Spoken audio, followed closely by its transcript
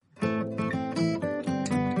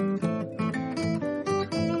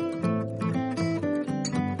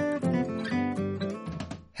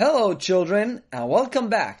Hello children, and welcome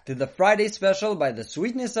back to the Friday special by the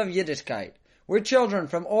Sweetness of Yiddishkeit, where children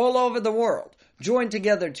from all over the world join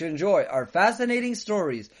together to enjoy our fascinating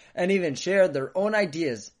stories and even share their own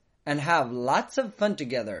ideas and have lots of fun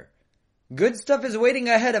together. Good stuff is waiting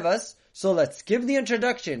ahead of us, so let's skip the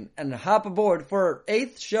introduction and hop aboard for our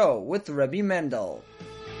 8th show with Rebbi Mendel.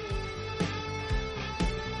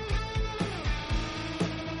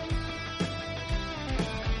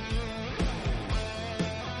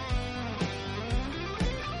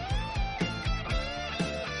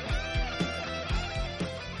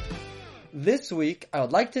 This week, I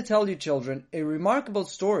would like to tell you children a remarkable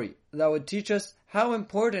story that would teach us how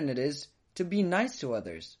important it is to be nice to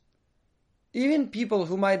others. Even people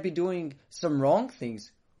who might be doing some wrong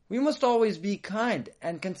things, we must always be kind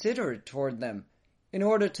and considerate toward them in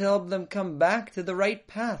order to help them come back to the right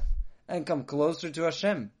path and come closer to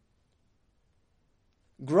Hashem.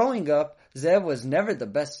 Growing up, Ze'ev was never the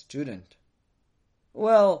best student.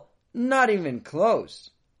 Well, not even close.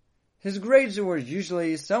 His grades were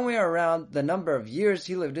usually somewhere around the number of years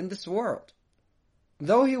he lived in this world.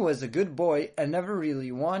 Though he was a good boy and never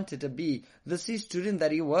really wanted to be the C student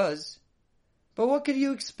that he was. But what could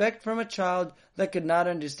you expect from a child that could not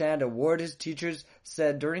understand a word his teachers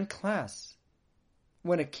said during class?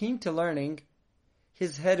 When it came to learning,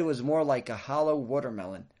 his head was more like a hollow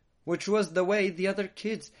watermelon, which was the way the other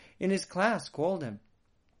kids in his class called him.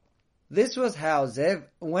 This was how Ze'ev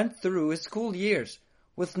went through his school years,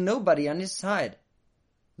 with nobody on his side.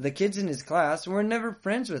 The kids in his class were never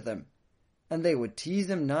friends with him, and they would tease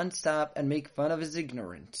him non-stop and make fun of his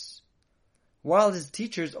ignorance, while his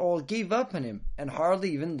teachers all gave up on him and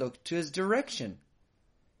hardly even looked to his direction.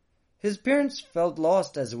 His parents felt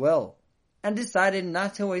lost as well, and decided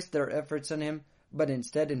not to waste their efforts on him, but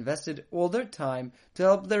instead invested all their time to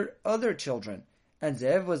help their other children, and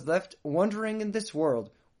Ze'ev was left wandering in this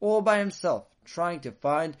world all by himself, trying to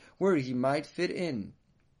find where he might fit in.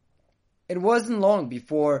 It wasn't long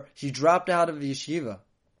before he dropped out of yeshiva,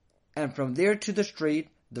 and from there to the street,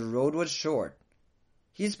 the road was short.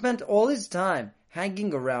 He spent all his time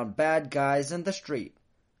hanging around bad guys in the street,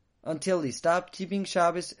 until he stopped keeping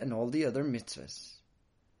Shabbos and all the other mitzvahs.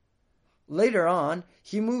 Later on,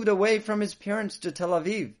 he moved away from his parents to Tel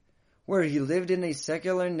Aviv, where he lived in a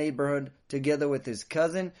secular neighborhood together with his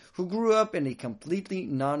cousin who grew up in a completely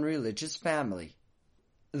non-religious family.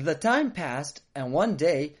 The time passed, and one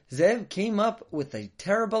day, Ze'ev came up with a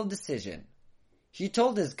terrible decision. He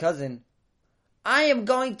told his cousin, "I am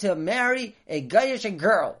going to marry a goyesheh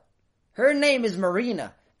girl. Her name is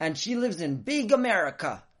Marina, and she lives in big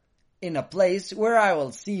America, in a place where I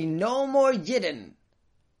will see no more Yidden."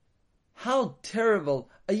 How terrible!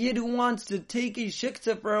 A Yid who wants to take a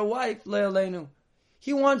shiksa for a wife, le'aleinu.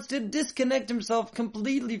 He wants to disconnect himself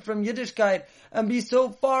completely from Yiddishkeit and be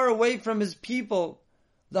so far away from his people.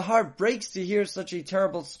 The heart breaks to hear such a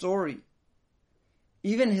terrible story.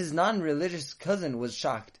 Even his non-religious cousin was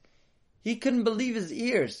shocked. He couldn't believe his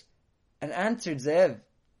ears, and answered Ze'ev,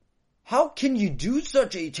 "How can you do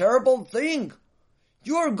such a terrible thing?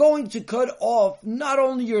 You are going to cut off not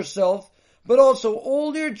only yourself, but also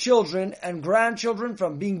all your children and grandchildren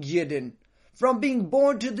from being Yidden, from being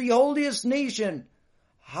born to the holiest nation.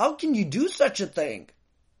 How can you do such a thing?"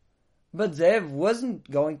 But Ze'ev wasn't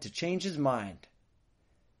going to change his mind.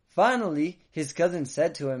 Finally, his cousin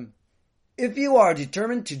said to him, "If you are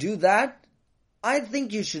determined to do that, I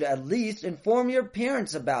think you should at least inform your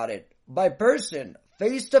parents about it, by person,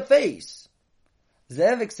 face to face."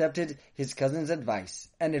 Ze'ev accepted his cousin's advice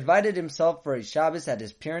and invited himself for a Shabbos at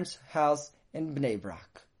his parents' house in Bnei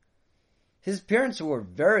Brak. His parents were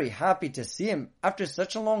very happy to see him after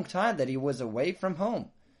such a long time that he was away from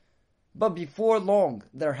home. But before long,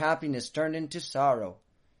 their happiness turned into sorrow,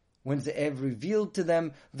 when Ze'ev revealed to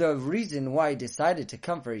them the reason why he decided to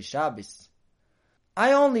come for a Shabbos.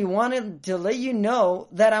 "I only wanted to let you know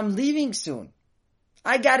that I'm leaving soon.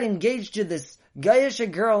 I got engaged to this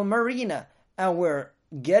goyesheh girl, Marina, and we're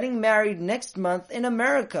getting married next month in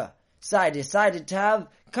America, so I decided to have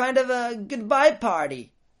kind of a goodbye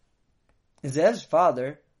party." Ze'ev's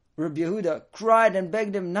father, Rabbi Yehuda, cried and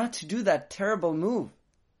begged him not to do that terrible move.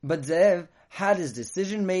 But Ze'ev had his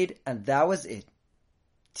decision made, and that was it.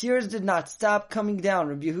 Tears did not stop coming down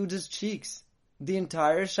Rabbi Yehuda's cheeks the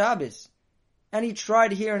entire Shabbos, and he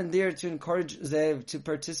tried here and there to encourage Ze'ev to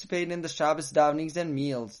participate in the Shabbos davenings and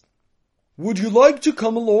meals. "Would you like to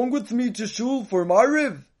come along with me to shul for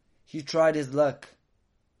Ma'ariv?" He tried his luck.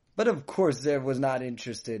 But of course Ze'ev was not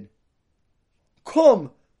interested.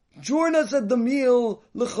 "Come, join us at the meal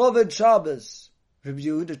L'chaved Shabbos." Rabbi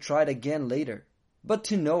Yehuda tried again later, but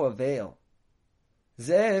to no avail.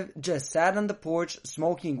 Ze'ev just sat on the porch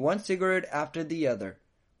smoking one cigarette after the other,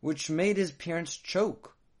 which made his parents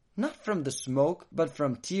choke, not from the smoke, but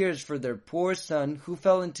from tears for their poor son who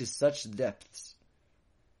fell into such depths.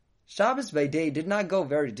 Shabbos by day did not go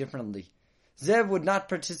very differently. Ze'ev would not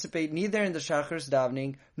participate neither in the Shacharis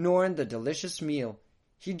davening nor in the delicious meal.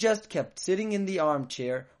 He just kept sitting in the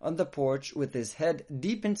armchair on the porch with his head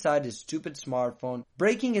deep inside his stupid smartphone,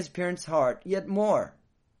 breaking his parents' heart yet more.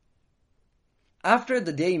 After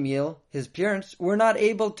the day meal, his parents were not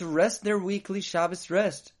able to rest their weekly Shabbos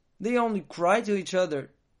rest. They only cried to each other,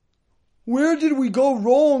 "Where did we go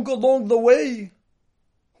wrong along the way?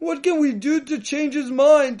 What can we do to change his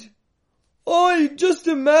mind? Just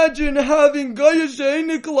imagine having goyesheh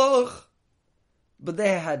niklach." But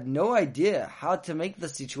they had no idea how to make the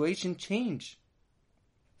situation change.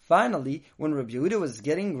 Finally, when Rabbi Yehuda was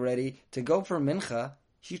getting ready to go for mincha,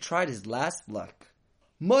 he tried his last luck.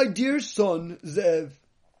 "My dear son, Ze'ev,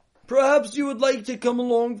 perhaps you would like to come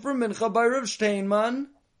along for mincha by Rav Steinman?"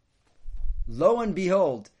 Lo and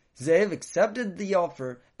behold, Ze'ev accepted the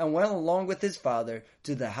offer and went along with his father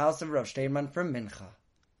to the house of Rav Steinman for mincha.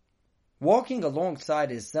 Walking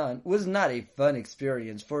alongside his son was not a fun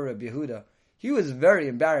experience for Rabbi Yehuda. He was very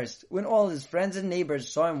embarrassed when all his friends and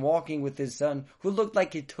neighbors saw him walking with his son, who looked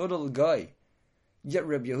like a total guy. Yet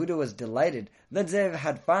Rabbi Yehuda was delighted that Ze'ev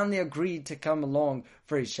had finally agreed to come along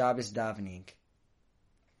for his Shabbos davening.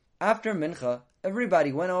 After mincha,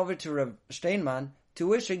 everybody went over to Rav Steinman to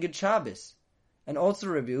wish a good Shabbos, and also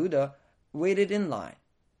Rabbi Yehuda waited in line.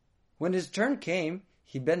 When his turn came,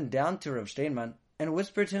 he bent down to Rav Steinman and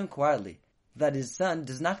whispered to him quietly that his son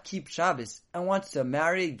does not keep Shabbos and wants to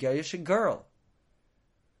marry a goyesheh girl.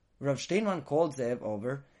 Rav Steinman called Ze'ev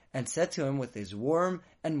over and said to him with his warm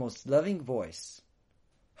and most loving voice,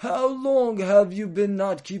 "How long have you been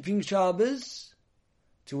not keeping Shabbos?"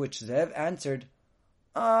 To which Ze'ev answered,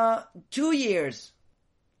 2 years.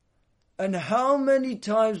 "And how many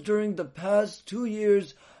times during the past 2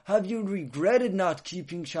 years have you regretted not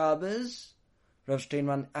keeping Shabbos?" Rav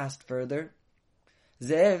Steinman asked further.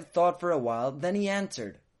 Ze'ev thought for a while, then he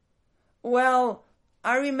answered, "Well,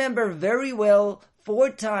 I remember very well 4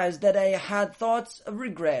 times that I had thoughts of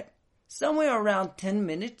regret, somewhere around 10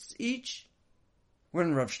 minutes each."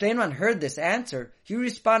 When Rav Steinman heard this answer, he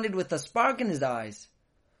responded with a spark in his eyes,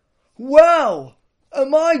 "Wow!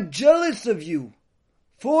 Am I jealous of you?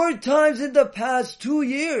 4 times in the past 2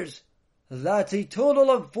 years. That's a total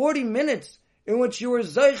of 40 minutes in which you were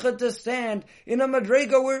zeicha to stand in a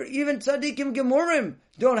madrega where even tzaddikim gemurim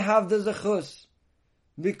don't have the zechus.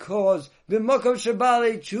 Because b'makom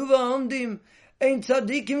shebalei tshuva omdim, ein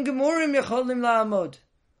tzaddikim gemurim yecholim la'amod.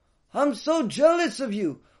 I'm so jealous of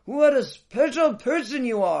you. What a special person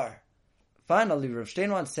you are." Finally, Rav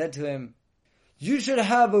Steinman said to him, "You should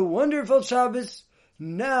have a wonderful Shabbos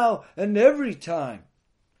now and every time."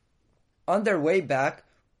 On their way back,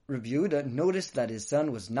 Rabbi Yehuda noticed that his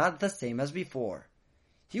son was not the same as before.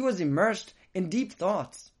 He was immersed in deep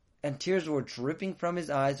thoughts, and tears were dripping from his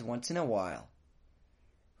eyes once in a while.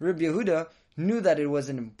 Rabbi Yehuda knew that it was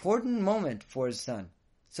an important moment for his son,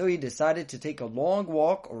 so he decided to take a long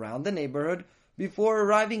walk around the neighborhood before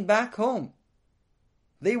arriving back home.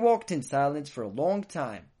 They walked in silence for a long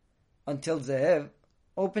time, until Ze'ev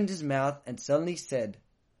opened his mouth and suddenly said,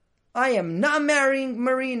 "I am not marrying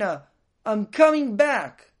Marina. I'm coming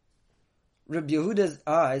back." Rabbi Yehuda's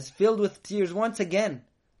eyes filled with tears once again,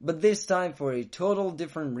 but this time for a total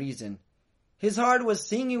different reason. His heart was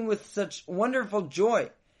singing with such wonderful joy,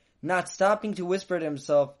 not stopping to whisper to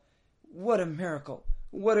himself, "What a miracle!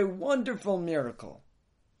 What a wonderful miracle!"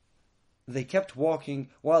 They kept walking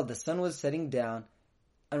while the sun was setting down,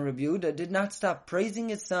 and Rabbi Yehuda did not stop praising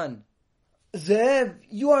his son. "Ze'ev,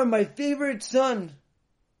 you are my favorite son.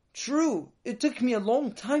 True, it took me a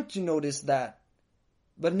long time to notice that.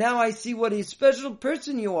 But now I see what a special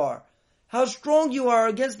person you are, how strong you are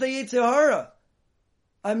against the Yetzer Hara.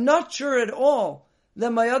 I'm not sure at all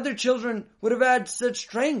that my other children would have had such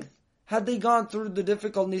strength had they gone through the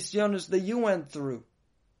difficult nisyonos that you went through."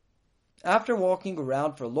 After walking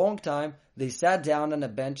around for a long time, they sat down on a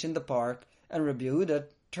bench in the park, and Rabbi Yehuda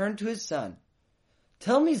turned to his son.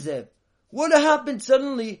 "Tell me, Ze'ev, what happened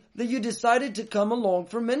suddenly that you decided to come along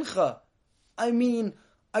for mincha? I mean,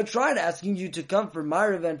 I tried asking you to come for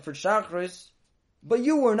Ma'ariv and for Shacharis, but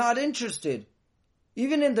you were not interested.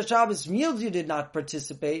 Even in the Shabbos meals you did not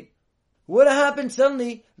participate. What happened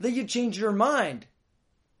suddenly that you changed your mind?"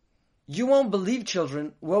 You won't believe,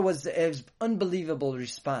 children, what was Ze'ev's unbelievable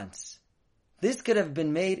response. This could have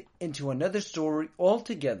been made into another story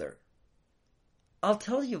altogether. "I'll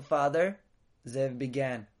tell you, Father," Ze'ev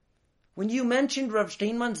began. "When you mentioned Rav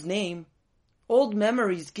Steinman's name, old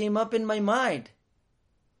memories came up in my mind.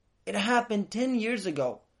 It happened 10 years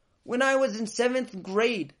ago, when I was in 7th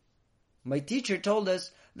grade. My teacher told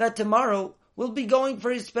us that tomorrow we'll be going for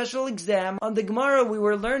a special exam on the Gemara we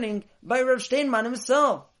were learning by Rav Steinman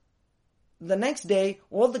himself. The next day,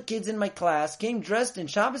 all the kids in my class came dressed in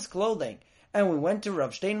Shabbos clothing, and we went to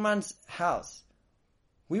Rav Steinman's house.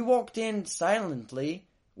 We walked in silently,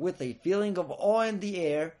 with a feeling of awe in the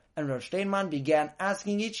air, and Rav Steinman began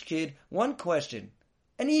asking each kid one question,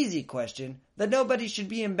 an easy question that nobody should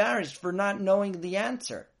be embarrassed for not knowing the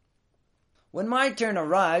answer. When my turn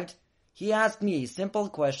arrived, he asked me a simple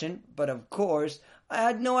question, but of course, I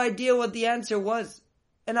had no idea what the answer was,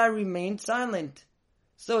 and I remained silent.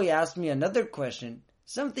 So he asked me another question,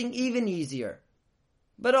 something even easier.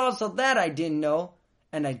 But also that I didn't know,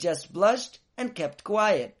 and I just blushed and kept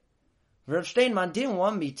quiet. Rav Steinman didn't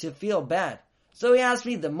want me to feel bad, so he asked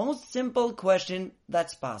me the most simple question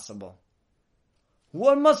that's possible.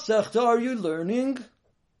 What Masechta are you learning?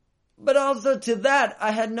 But also to that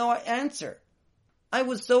I had no answer. I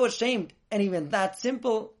was so ashamed, and even that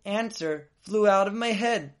simple answer flew out of my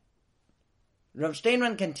head. Rav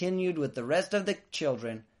Steinman continued with the rest of the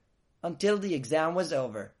children until the exam was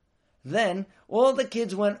over. Then all the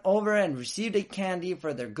kids went over and received a candy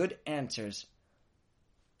for their good answers.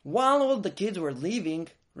 While all the kids were leaving,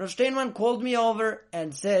 Rav Steinman called me over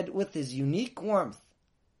and said with his unique warmth,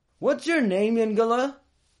 "What's your name, Yingala?"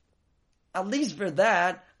 At least for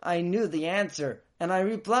that, I knew the answer, and I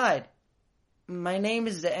replied, "My name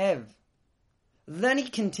is Ze'ev." Then he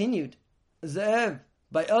continued, "Ze'ev,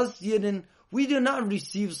 by us Yidden, we do not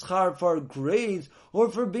receive schar for our grades or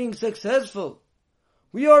for being successful.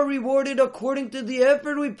 We are rewarded according to the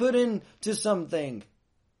effort we put into something.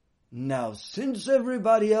 Now, since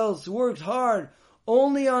everybody else worked hard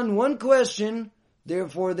only on one question,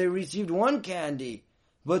 therefore they received one candy.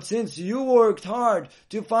 But since you worked hard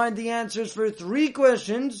to find the answers for 3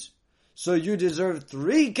 questions, so you deserve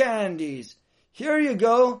 3 candies. Here you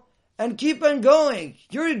go, and keep on going.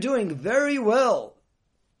 You're doing very well."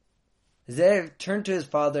 Ze'ev turned to his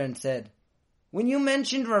father and said, "When you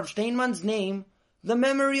mentioned Rav Steinman's name, the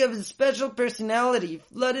memory of his special personality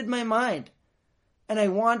flooded my mind, and I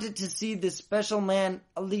wanted to see this special man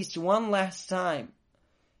at least one last time.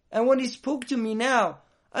 And when he spoke to me now,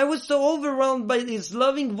 I was so overwhelmed by his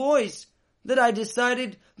loving voice that I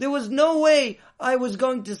decided there was no way I was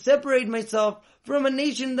going to separate myself from a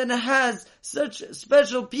nation that has such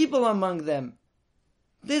special people among them.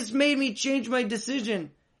 This made me change my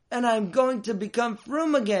decision, and I'm going to become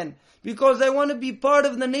frum again because I want to be part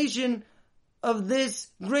of the nation of this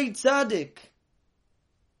great tzaddik."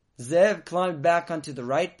 Ze'ev climbed back onto the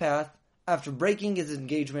right path after breaking his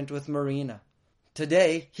engagement with Marina.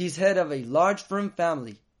 Today, he's head of a large frum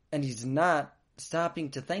family, and he's not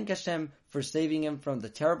stopping to thank Hashem for saving him from the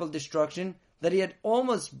terrible destruction that he had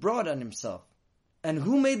almost brought on himself. And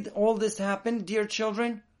who made all this happen, dear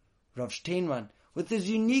children? Rav Steinman, with his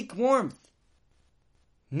unique warmth.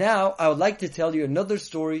 Now, I would like to tell you another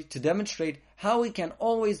story to demonstrate how we can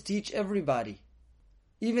always teach everybody,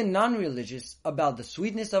 even non-religious, about the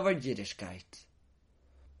sweetness of our Yiddishkeit.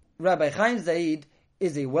 Rabbi Chaim Zaid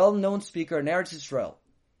is a well-known speaker in Eretz Yisrael.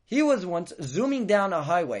 He was once zooming down a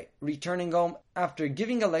highway, returning home after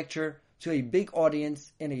giving a lecture to a big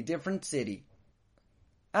audience in a different city.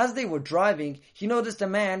 As they were driving, he noticed a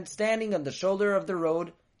man standing on the shoulder of the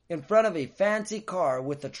road in front of a fancy car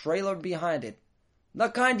with a trailer behind it, the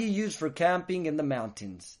kind you use for camping in the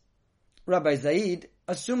mountains. Rabbi Zaid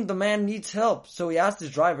assumed the man needs help, so he asked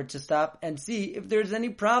his driver to stop and see if there's any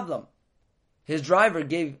problem. His driver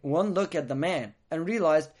gave one look at the man and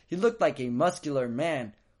realized he looked like a muscular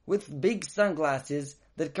man with big sunglasses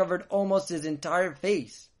that covered almost his entire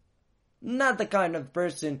face. Not the kind of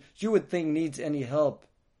person you would think needs any help.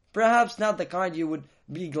 Perhaps not the kind you would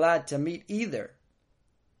be glad to meet either.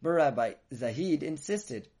 But Rabbi Zaid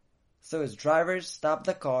insisted, so his driver stopped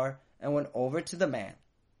the car and went over to the man.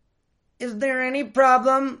 "Is there any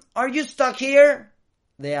problem? Are you stuck here?"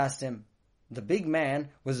 they asked him. The big man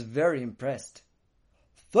was very impressed.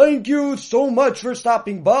 "Thank you so much for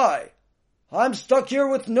stopping by. I'm stuck here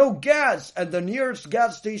with no gas, and the nearest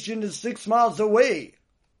gas station is 6 miles away."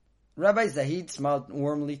 Rabbi Zaid smiled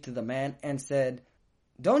warmly to the man and said,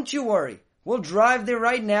 "Don't you worry. We'll drive there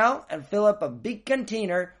right now and fill up a big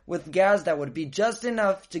container with gas that would be just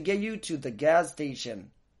enough to get you to the gas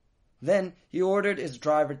station." Then he ordered his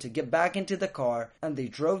driver to get back into the car, and they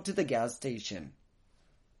drove to the gas station.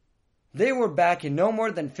 They were back in no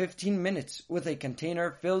more than 15 minutes with a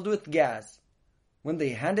container filled with gas. When they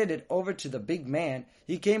handed it over to the big man,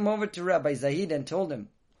 he came over to Rabbi Zaid and told him,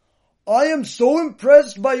 "I am so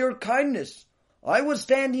impressed by your kindness. I was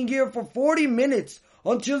standing here for 40 minutes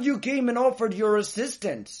until you came and offered your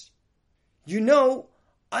assistance. You know,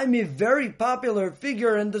 I'm a very popular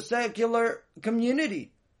figure in the secular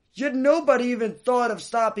community, yet nobody even thought of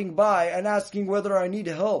stopping by and asking whether I need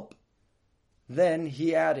help." Then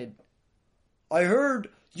he added, "I heard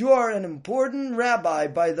you are an important rabbi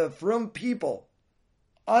by the frum people.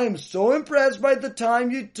 I am so impressed by the time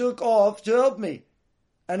you took off to help me,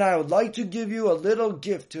 and I would like to give you a little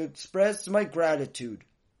gift to express my gratitude.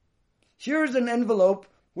 Here's an envelope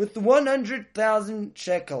with 100,000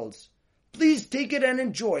 shekels. Please take it and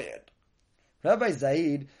enjoy it." Rabbi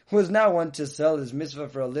Zaid was now one to sell his mitzvah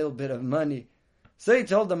for a little bit of money, so he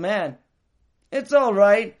told the man, "It's all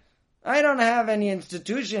right. I don't have any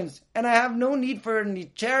institutions, and I have no need for any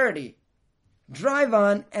charity. Drive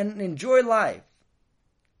on and enjoy life."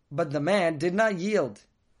 But the man did not yield.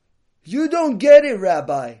 "You don't get it,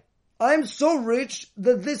 Rabbi. I'm so rich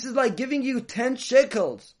that this is like giving you 10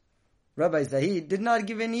 shekels. Rabbi Zaid did not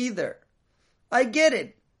give in either. "I get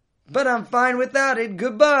it, but I'm fine without it.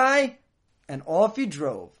 Goodbye." And off he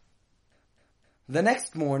drove. The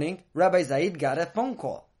next morning, Rabbi Zaid got a phone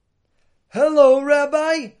call. "Hello,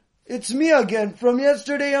 Rabbi. It's me again from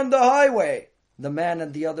yesterday on the highway," the man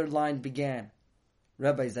on the other line began.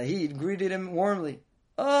 Rabbi Zaid greeted him warmly.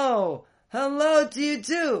 "Oh, hello to you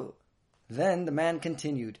too." Then the man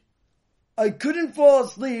continued, "I couldn't fall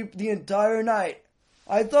asleep the entire night.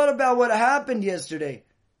 I thought about what happened yesterday,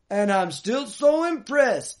 and I'm still so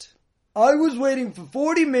impressed. I was waiting for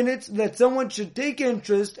 40 minutes that someone should take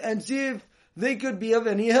interest and see if they could be of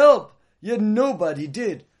any help, yet nobody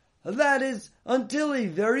did. That is, until a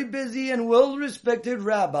very busy and well-respected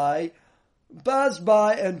rabbi passed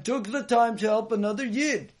by and took the time to help another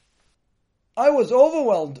Yid. I was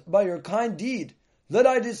overwhelmed by your kind deed that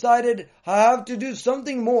I decided I have to do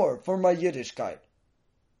something more for my Yiddishkeit.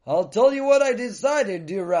 I'll tell you what I decided,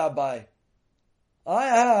 dear Rabbi. I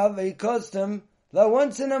have a custom that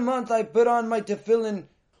once in a month I put on my Tefillin,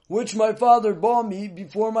 which my father bought me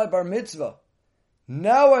before my bar mitzvah.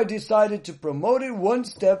 Now I decided to promote it one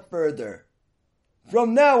step further.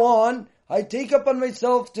 From now on, I take upon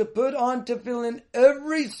myself to put on Tefillin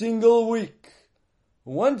every single week.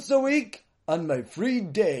 Once a week on my free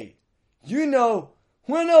day. You know,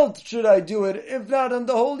 when else should I do it if not on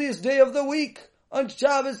the holiest day of the week, on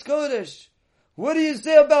Shabbos Kodesh? What do you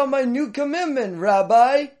say about my new commitment,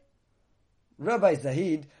 Rabbi?" Rabbi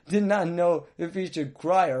Zaid did not know if he should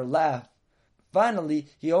cry or laugh. Finally,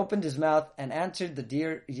 he opened his mouth and answered the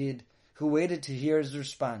dear Yid, who waited to hear his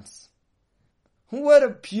response. "What a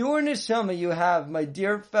pure neshama you have, my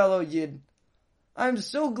dear fellow Yid. I'm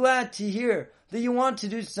so glad to hear that you want to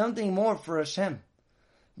do something more for Hashem.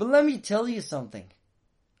 But let me tell you something.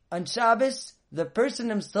 On Shabbos, the person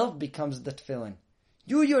himself becomes the tefillin.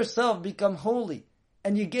 You yourself become holy,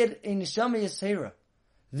 and you get a neshama yesera.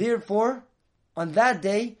 Therefore, on that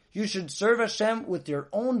day, you should serve Hashem with your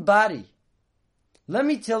own body. Let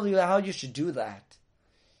me tell you how you should do that.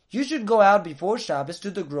 You should go out before Shabbos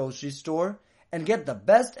to the grocery store and get the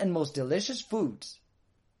best and most delicious foods.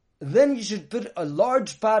 Then you should put a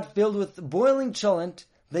large pot filled with boiling cholent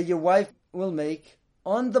that your wife will make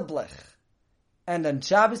on the blech. And on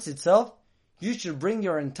Shabbos itself, you should bring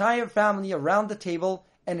your entire family around the table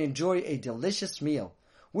and enjoy a delicious meal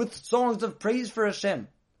with songs of praise for Hashem,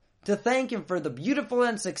 to thank Him for the beautiful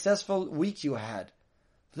and successful week you had.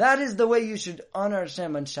 That is the way you should honor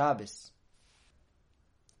Hashem on Shabbos."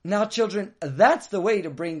 Now, children, that's the way to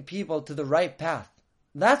bring people to the right path.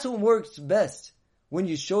 That's what works best, when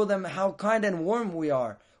you show them how kind and warm we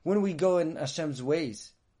are when we go in Hashem's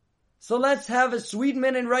ways. So let's have a sweet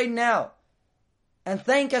minute right now and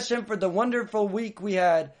thank Hashem for the wonderful week we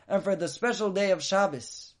had and for the special day of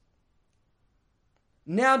Shabbos.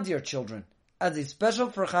 Now, dear children, as a special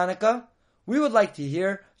for Hanukkah, we would like to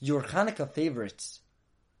hear your Hanukkah favorites.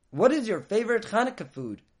 What is your favorite Hanukkah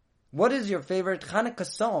food? What is your favorite Hanukkah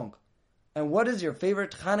song? And what is your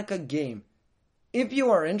favorite Hanukkah game? If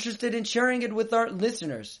you are interested in sharing it with our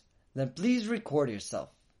listeners, then please record yourself.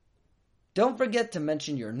 Don't forget to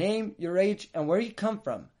mention your name, your age, and where you come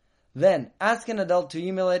from. Then ask an adult to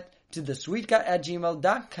email it to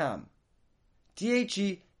thesweetguy@gmail.com.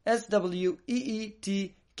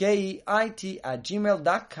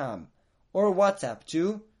 THESWEETKEIT@gmail.com, or WhatsApp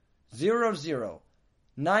to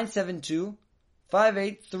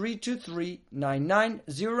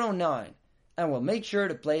 00-972-58323-9909, and we'll make sure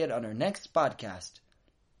to play it on our next podcast.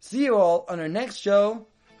 See you all on our next show.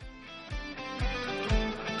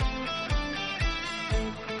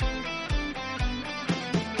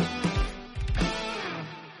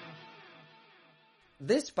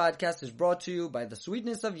 This podcast is brought to you by the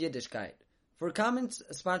Sweetness of Yiddishkeit. For comments,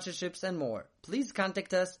 sponsorships, and more, please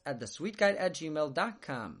contact us at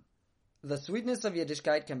thesweetguide@gmail.com. The Sweetness of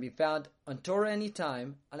Yiddishkeit can be found on Torah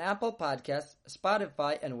Anytime, on Apple Podcasts,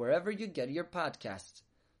 Spotify, and wherever you get your podcasts.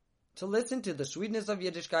 To listen to The Sweetness of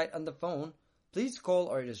Yiddishkeit on the phone, please call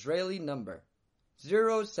our Israeli number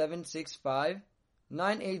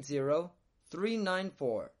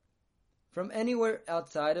 0765-980-394. From anywhere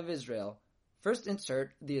outside of Israel, first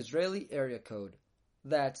insert the Israeli area code.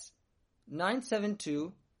 That's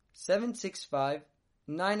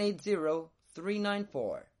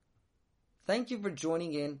 972-765-980-394. Thank you for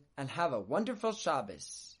joining in and have a wonderful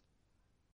Shabbos.